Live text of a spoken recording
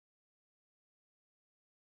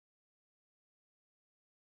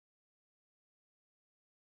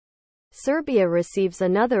Serbia receives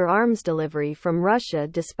another arms delivery from Russia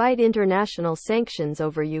despite international sanctions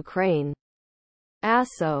over Ukraine.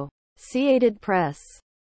 Associated Press.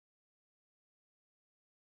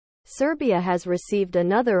 Serbia has received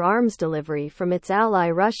another arms delivery from its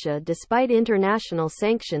ally Russia despite international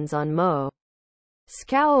sanctions on Moscow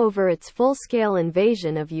over its full-scale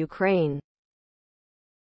invasion of Ukraine.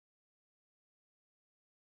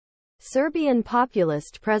 Serbian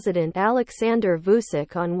populist President Aleksandar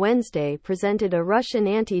Vučić on Wednesday presented a Russian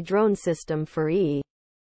anti-drone system for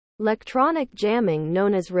electronic jamming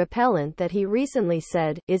known as repellent that he recently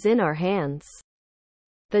said, is in our hands.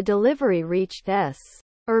 The delivery reached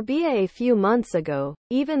Serbia a few months ago,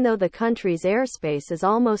 even though the country's airspace is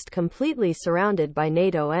almost completely surrounded by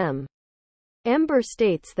NATO member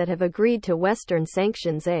states that have agreed to Western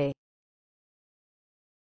sanctions.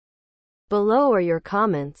 Below are your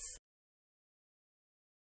comments.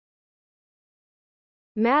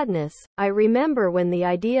 Madness. I remember when the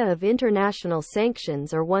idea of international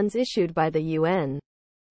sanctions or ones issued by the UN.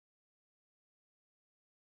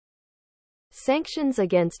 Sanctions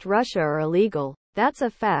against Russia are illegal. That's a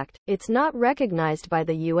fact. It's not recognized by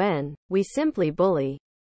the UN. We simply bully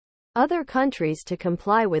other countries to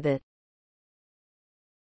comply with it.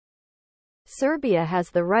 Serbia has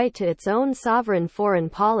the right to its own sovereign foreign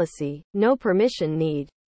policy, no permission need.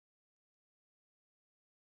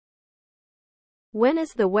 When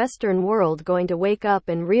is the Western world going to wake up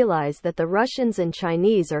and realize that the Russians and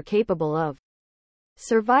Chinese are capable of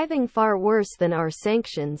surviving far worse than our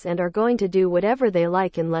sanctions and are going to do whatever they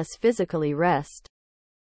like unless physically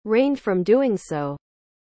restrained from doing so?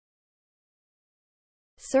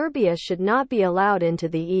 Serbia should not be allowed into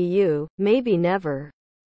the EU, maybe never.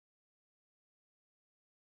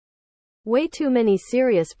 Way too many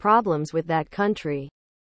serious problems with that country.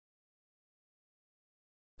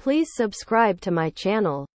 Please subscribe to my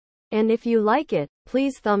channel. And if you like it,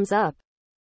 please thumbs up.